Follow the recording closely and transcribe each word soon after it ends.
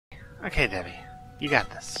Okay, Debbie. You got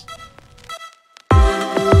this.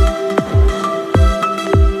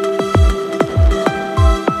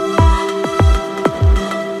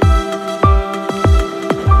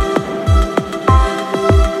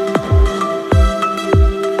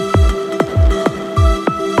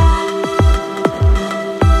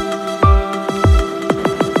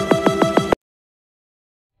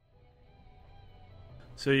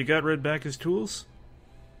 So you got Red back his tools?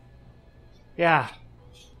 Yeah.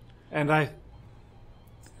 And I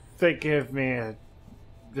think they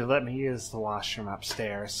let me use the washroom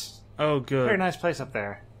upstairs. Oh, good. Very nice place up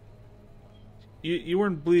there. You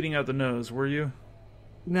weren't bleeding out the nose, were you?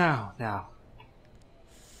 No.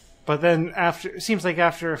 But then it seems like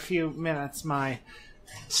after a few minutes, my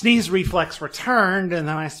sneeze reflex returned, and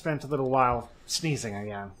then I spent a little while sneezing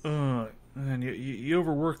again. And you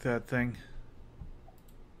overworked that thing.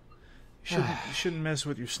 You shouldn't mess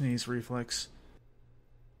with your sneeze reflex.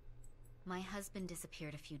 My husband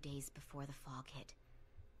disappeared a few days before the fog hit.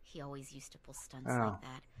 He always used to pull stunts Oh. like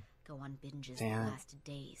that, go on binges that Damn. lasted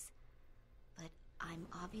days. But I'm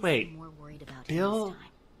obviously Wait, more worried about Bill him this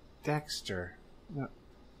time. Dexter. No.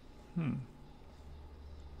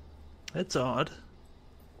 That's odd.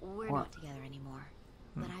 We're What? not together anymore,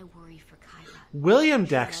 but I worry for Kyra. William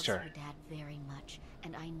She loves Dexter. her dad very much,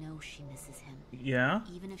 and I know she misses him. Yeah?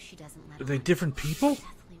 Even if she doesn't let Are they on, different people? she's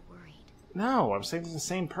deathly worried. No, I'm saying it's the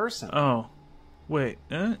same person. Oh. Wait,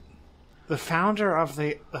 The founder of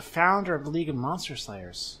the League of Monster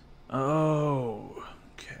Slayers. Oh.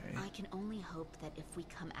 Okay. I can only hope that if we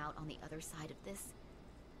come out on the other side of this,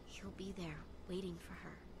 he'll be there, waiting for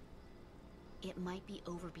her. It might be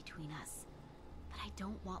over between us, but I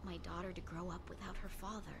don't want my daughter to grow up without her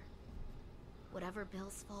father. Whatever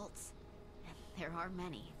Bill's faults, and there are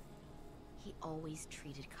many, he always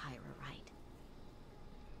treated Kyra right.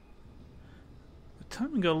 The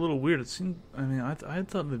timing got a little weird. It seemed... I mean, I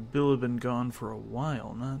thought that Bill had been gone for a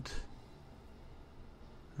while, not...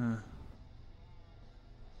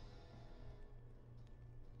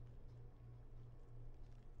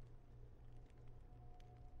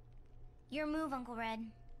 Your move, Uncle Red.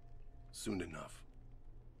 Soon enough.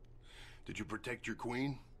 Did you protect your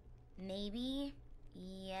queen? Maybe.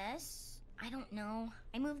 Yes. I don't know.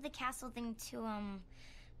 I moved the castle thing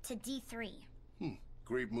to D3.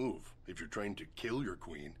 Great move, if you're trying to kill your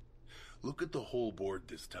queen. Look at the whole board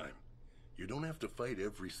this time. You don't have to fight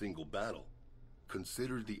every single battle.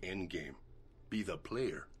 Consider the end game. Be the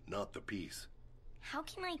player, not the piece. How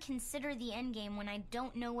can I consider the endgame when I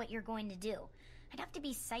don't know what you're going to do? I'd have to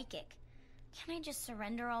be psychic. Can I just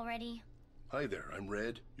surrender already? Hi there, I'm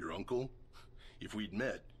Red, your uncle. If we'd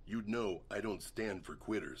met, you'd know I don't stand for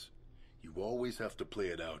quitters. You always have to play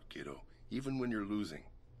it out, kiddo, even when you're losing,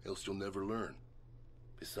 else you'll never learn.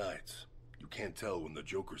 Besides, you can't tell when the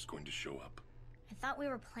Joker's going to show up. I thought we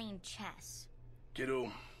were playing chess.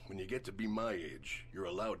 Kiddo, when you get to be my age, you're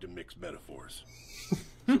allowed to mix metaphors.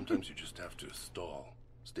 Sometimes you just have to stall,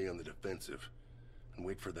 stay on the defensive, and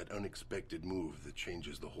wait for that unexpected move that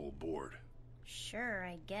changes the whole board. Sure,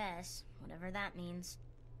 I guess. Whatever that means.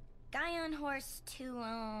 Guy on horse to,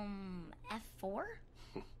 F4?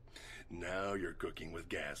 Now you're cooking with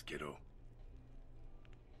gas, kiddo.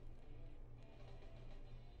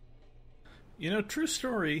 You know, true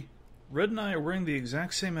story, Red and I are wearing the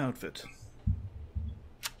exact same outfit.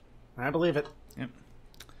 I believe it. Yep.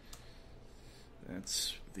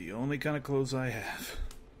 That's the only kind of clothes I have.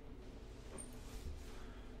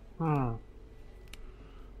 Well,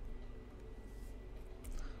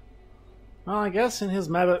 I guess in his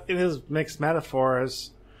mixed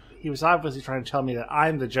metaphors, he was obviously trying to tell me that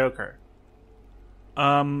I'm the Joker.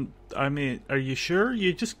 I mean, are you sure?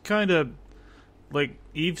 You just kind of, like,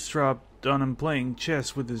 eavesdropped on him playing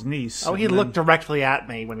chess with his niece. Oh, he looked directly at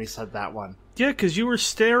me when he said that one. Yeah, because you were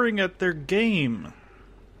staring at their game.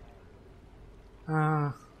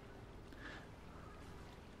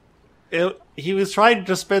 He was trying to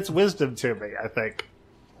dispense wisdom to me, I think.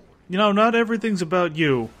 You know, not everything's about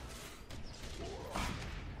you.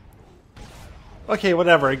 Okay,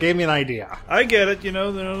 whatever. It gave me an idea. I get it, you know.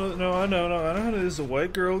 I know how it is. A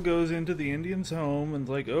white girl goes into the Indian's home and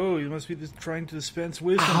like, oh, you must be trying to dispense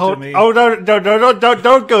wisdom to me. Oh, no,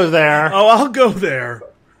 don't go there. Oh, I'll go there.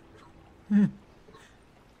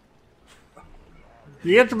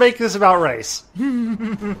 You have to make this about race.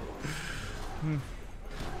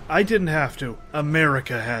 I didn't have to.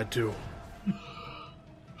 America had to.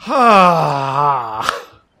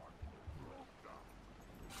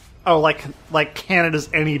 Oh, like Canada's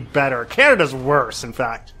any better. Canada's worse, in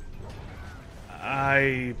fact.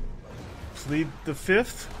 I plead the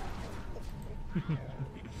fifth.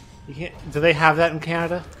 You can't, do they have that in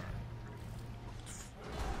Canada?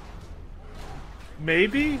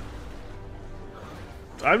 Maybe?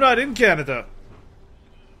 I'm not in Canada.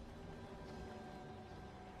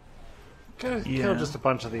 Kill just a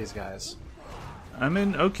bunch of these guys. I'm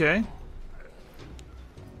in... Okay.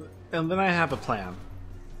 And then I have a plan.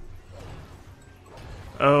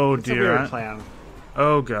 Oh, It's a dear. weird plan.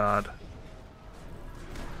 Oh, God.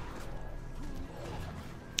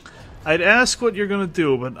 I'd ask what you're going to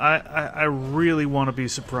do, but I really want to be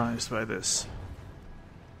surprised by this.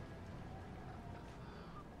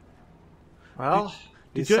 Well,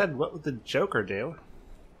 you you- said what would the Joker do?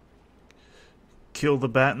 Kill the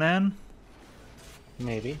Batman?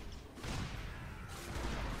 Maybe.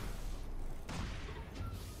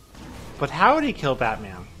 But how would he kill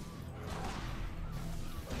Batman?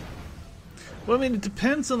 Well, I mean, it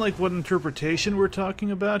depends on, like, what interpretation we're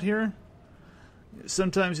talking about here.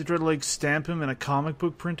 Sometimes you try to, like, stamp him in a comic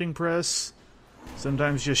book printing press.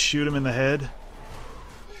 Sometimes just shoot him in the head.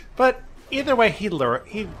 But either way,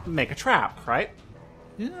 he'd make a trap, right?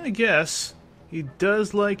 Yeah, I guess. He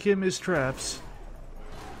does like him his traps.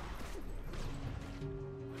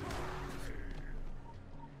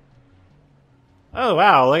 Oh,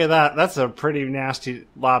 wow, look at that. That's a pretty nasty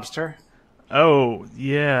lobster. Oh,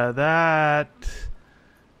 yeah,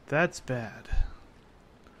 that's bad.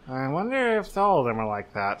 I wonder if all of them are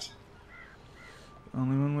like that.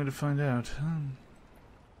 Only one way to find out.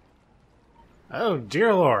 Oh,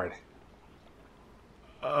 dear Lord.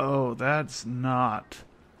 Oh, that's not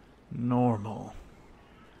normal.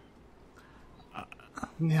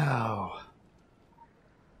 No.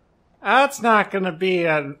 That's not going to be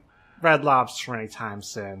a Red Lobster anytime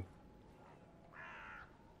soon.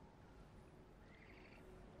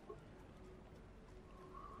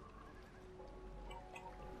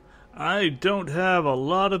 I don't have a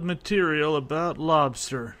lot of material about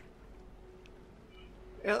lobster.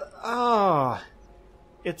 It's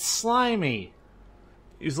slimy.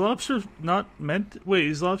 Is lobster not meant... Wait,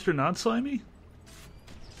 is lobster not slimy?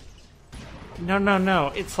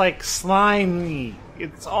 No. It's like slimy.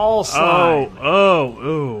 It's all slime.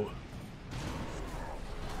 Oh.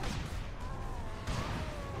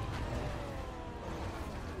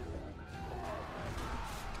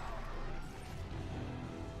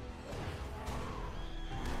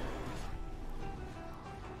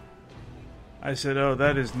 I said, oh,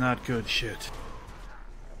 that is not good shit.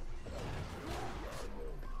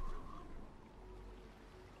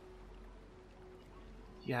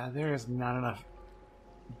 Yeah, there is not enough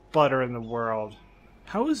butter in the world.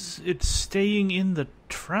 How is it staying in the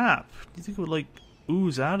trap? Do you think it would, like,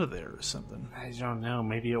 ooze out of there or something? I don't know.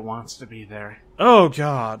 Maybe it wants to be there. Oh,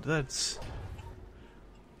 God, that's...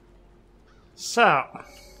 So.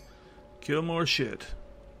 Kill more shit.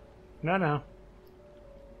 No.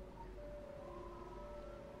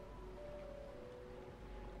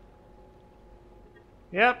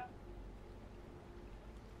 Yep.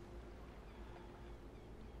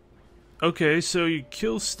 Okay, so you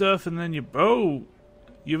kill stuff and then you... Oh!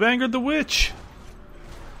 You've angered the witch!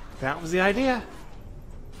 That was the idea.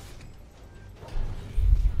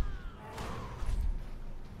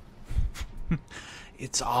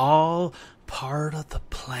 It's all part of the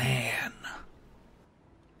plan.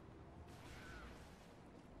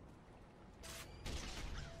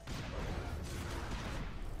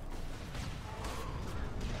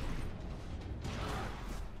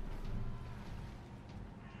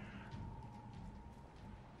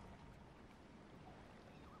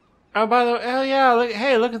 Oh, by the way, oh yeah,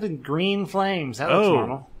 look at the green flames. That looks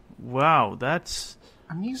normal. Wow, that's...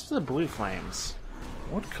 I'm used to the blue flames.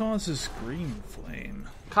 What causes green flame?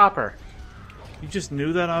 Copper. You just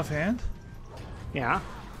knew that offhand? Yeah.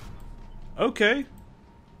 Okay.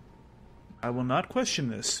 I will not question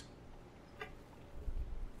this.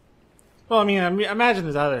 Well, I mean, imagine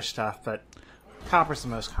there's other stuff, but copper's the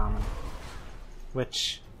most common.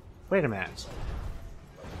 Which, wait a minute.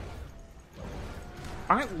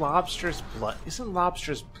 Aren't lobsters blood? Isn't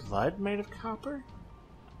lobsters' blood made of copper?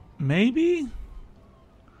 Maybe?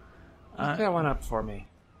 Look that one up for me.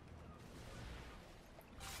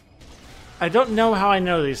 I don't know how I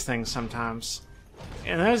know these things sometimes.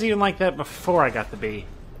 And I was even like that before I got the bee.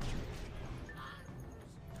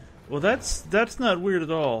 Well, that's not weird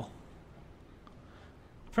at all.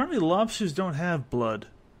 Apparently lobsters don't have blood.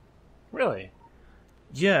 Really?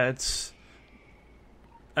 Yeah, it's...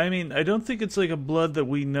 I mean, I don't think it's like a blood that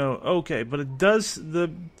we know. Okay, but it does... The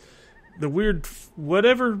weird...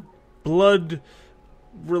 Whatever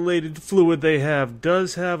blood-related fluid they have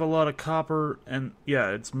does have a lot of copper, and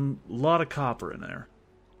yeah, it's a lot of copper in there.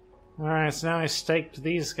 Alright, so now I staked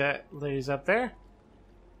these ladies up there.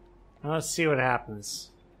 Now let's see what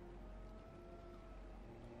happens.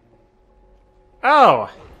 Oh!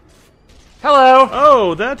 Hello!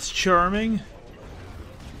 Oh, that's charming.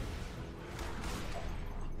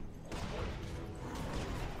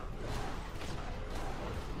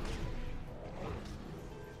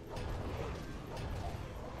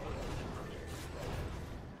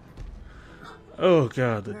 Oh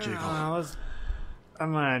god, the jiggle.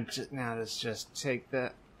 I'm gonna just take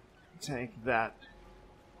that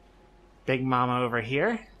Big Mama over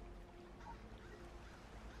here.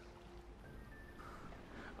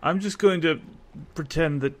 I'm just going to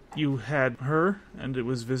pretend that you had her and it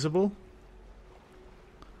was visible.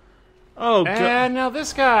 Oh god. And now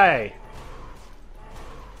this guy.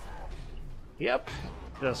 Yep.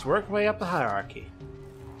 Just work way up the hierarchy.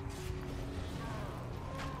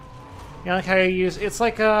 You know, like how you use... It's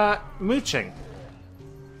like, mooching.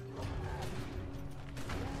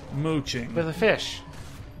 Mooching. With a fish.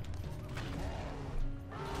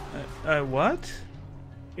 What?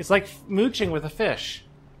 It's like mooching with a fish.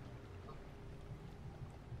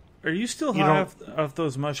 Are you still You high don't- off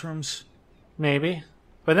those mushrooms? Maybe.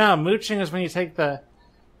 But no, mooching is when you take the...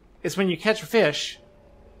 It's when you catch a fish,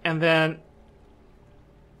 and then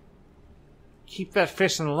keep that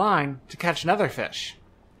fish in the line to catch another fish.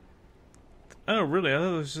 Oh, really? I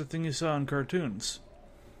thought it was a thing you saw in cartoons.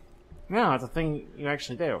 No, it's a thing you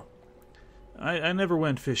actually do. I never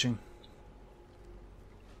went fishing.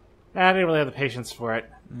 I didn't really have the patience for it.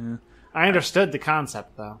 Yeah. I understood the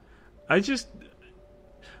concept, though. I just...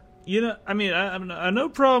 You know, I mean, I no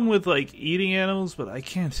problem with, like, eating animals, but I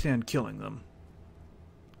can't stand killing them.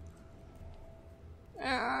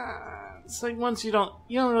 It's like once you don't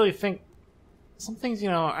really think... Some things,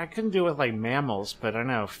 I couldn't do with, like, mammals, but I don't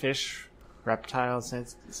know, fish, reptiles,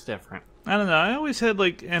 it's different. I don't know, I always had,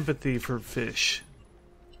 like, empathy for fish.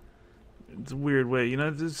 It's a weird way,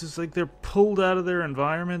 it's just like they're pulled out of their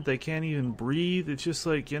environment, they can't even breathe. It's just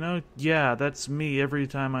like, yeah, that's me every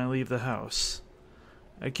time I leave the house.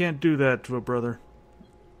 I can't do that to a brother.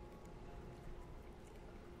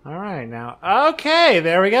 Alright, now... Okay,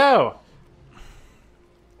 there we go!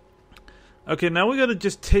 Okay, now we gotta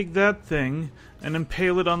just take that thing and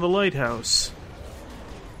impale it on the lighthouse.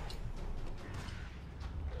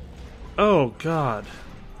 Oh, God.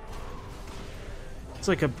 It's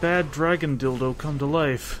like a bad dragon dildo come to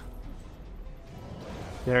life.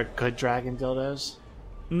 They're good dragon dildos?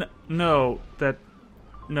 No, the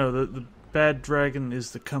bad dragon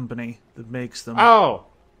is the company that makes them. Oh!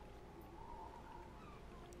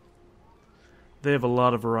 They have a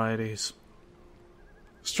lot of varieties.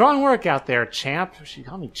 Strong work out there, champ. Should you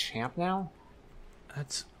call me champ now?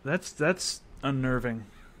 That's unnerving.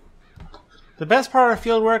 The best part of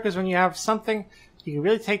field work is when you have something you can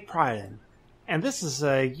really take pride in. And this is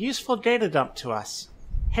a useful data dump to us.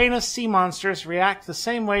 Heinous sea monsters react the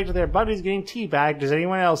same way to their buddies getting teabagged as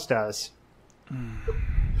anyone else does.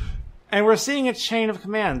 And we're seeing a chain of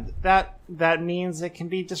command. That means it can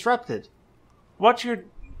be disrupted. What you're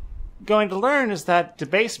going to learn is that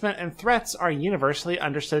debasement and threats are universally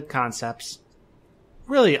understood concepts.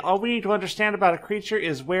 Really, all we need to understand about a creature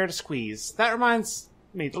is where to squeeze. That reminds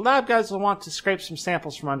me, the lab guys will want to scrape some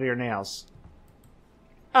samples from under your nails.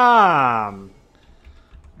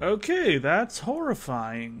 Okay, that's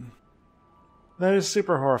horrifying. That is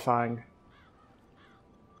super horrifying.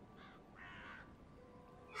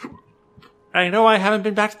 I know I haven't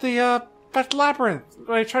been back to the labyrinth.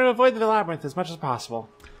 I try to avoid the labyrinth as much as possible.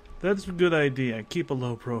 That's a good idea. Keep a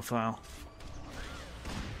low profile.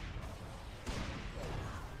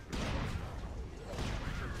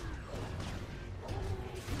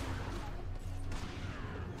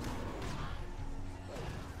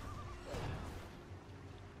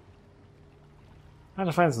 I have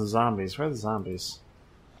to find some zombies. Where are the zombies?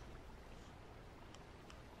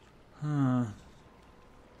 Huh.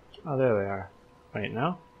 Oh, there they are. Wait,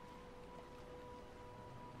 no?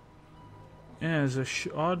 Yeah, there's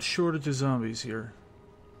a odd shortage of zombies here.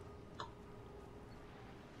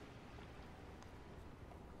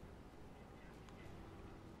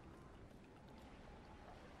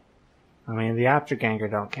 I mean, the Afterganger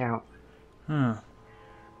don't count. Huh.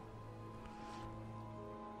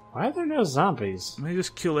 Why are there no zombies? Let me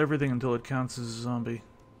just kill everything until it counts as a zombie.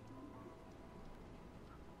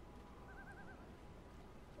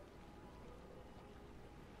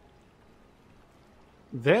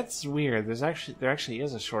 That's weird. There actually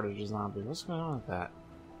is a shortage of zombies. What's going on with that?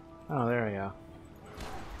 Oh, there we go.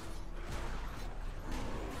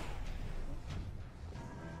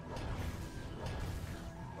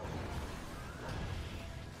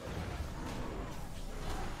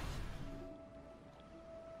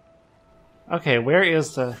 Okay, where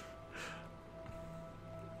is the...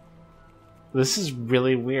 This is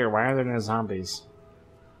really weird. Why are there no zombies?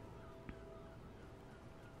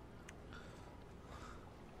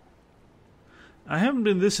 I haven't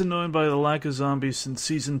been this annoyed by the lack of zombies since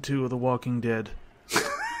Season 2 of The Walking Dead.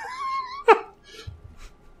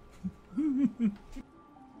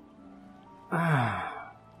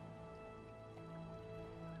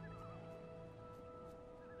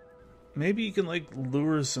 Maybe you can, like,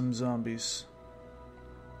 lure some zombies.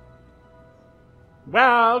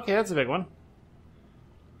 Wow, okay, that's a big one.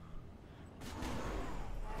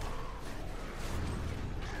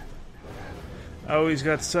 Oh, he's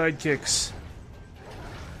got sidekicks.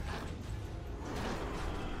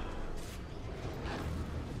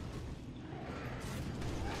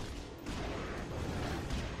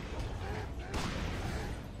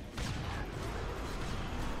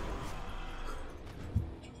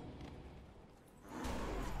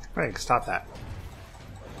 Right, stop that.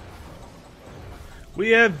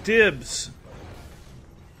 We have dibs.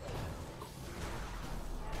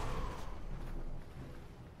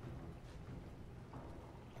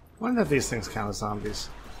 I wonder if these things count as zombies.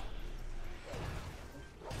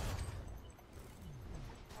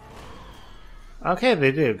 Okay,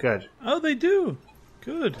 they do. Good. Oh, they do.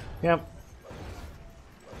 Good. Yep.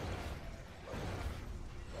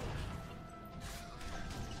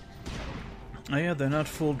 Oh yeah, they're not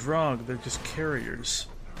full drog, they're just carriers.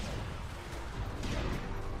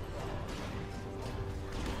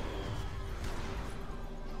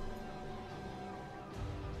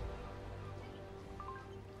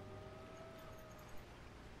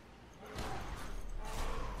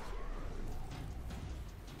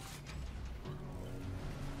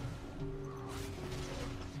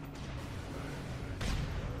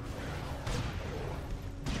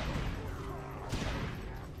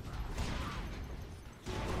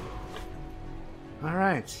 All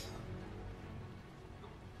right.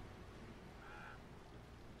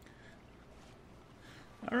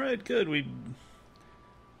 All right, good. We.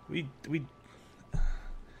 I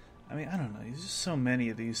mean, I don't know. There's just so many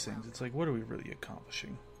of these things. It's like, what are we really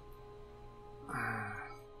accomplishing?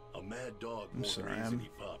 A mad dog I'm won't sorry, raise any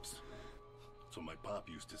pups. So my pop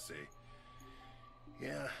used to say.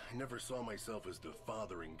 Yeah, I never saw myself as the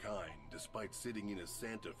fathering kind, despite sitting in as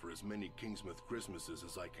Santa for as many Kingsmouth Christmases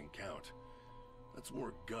as I can count. That's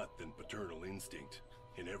more gut than paternal instinct,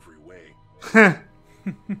 in every way.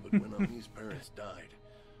 But when Ami's parents died,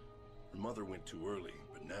 her mother went too early,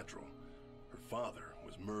 but natural. Her father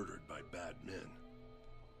was murdered by bad men.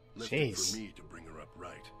 Left it for me to bring her up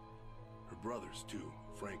right. Her brothers, too,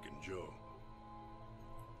 Frank and Joe.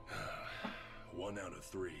 1 out of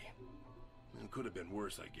 3. It could have been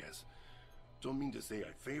worse, I guess. Don't mean to say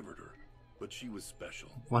I favored her, but she was special.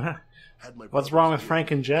 What? What's wrong with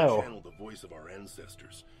Frank and Joe? Channel the voice of our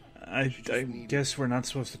ancestors. I guess we're not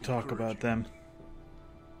supposed to talk about them.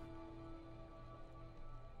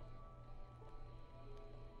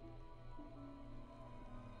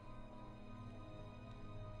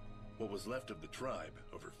 What was left of the tribe,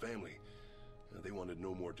 of her family, they wanted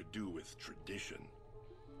no more to do with tradition.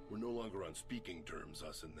 We're no longer on speaking terms,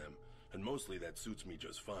 us and them, and mostly that suits me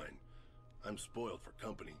just fine. I'm spoiled for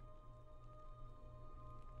company.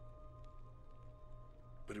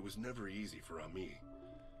 But it was never easy for Ami.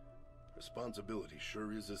 Responsibility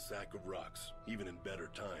sure is a sack of rocks, even in better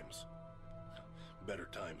times. Better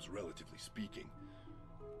times, relatively speaking.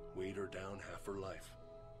 Weighed her down half her life.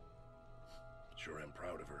 Sure am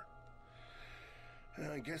proud of her.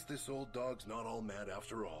 I guess this old dog's not all mad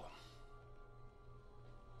after all.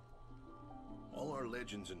 All our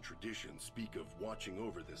legends and traditions speak of watching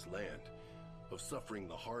over this land, of suffering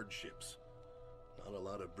the hardships. Not a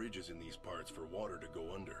lot of bridges in these parts for water to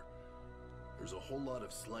go under. There's a whole lot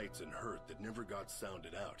of slights and hurt that never got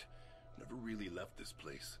sounded out, never really left this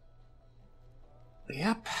place.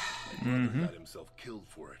 Yep. My brother got himself killed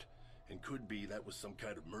for it, and could be that was some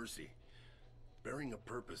kind of mercy. Bearing a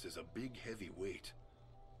purpose is a big, heavy weight.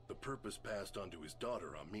 The purpose passed on to his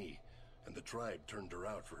daughter, Ami, and the tribe turned her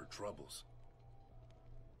out for her troubles.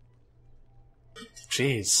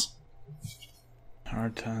 Jeez.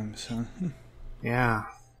 Hard times, huh? Yeah.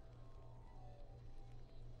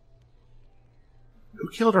 Who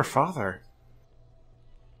killed her father?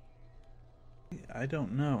 I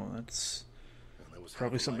don't know. That's That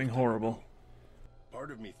probably something horrible.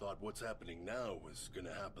 Part of me thought what's happening now was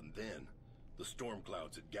gonna happen then. The storm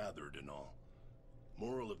clouds had gathered and all.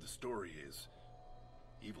 Moral of the story is,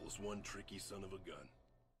 evil's one tricky son of a gun.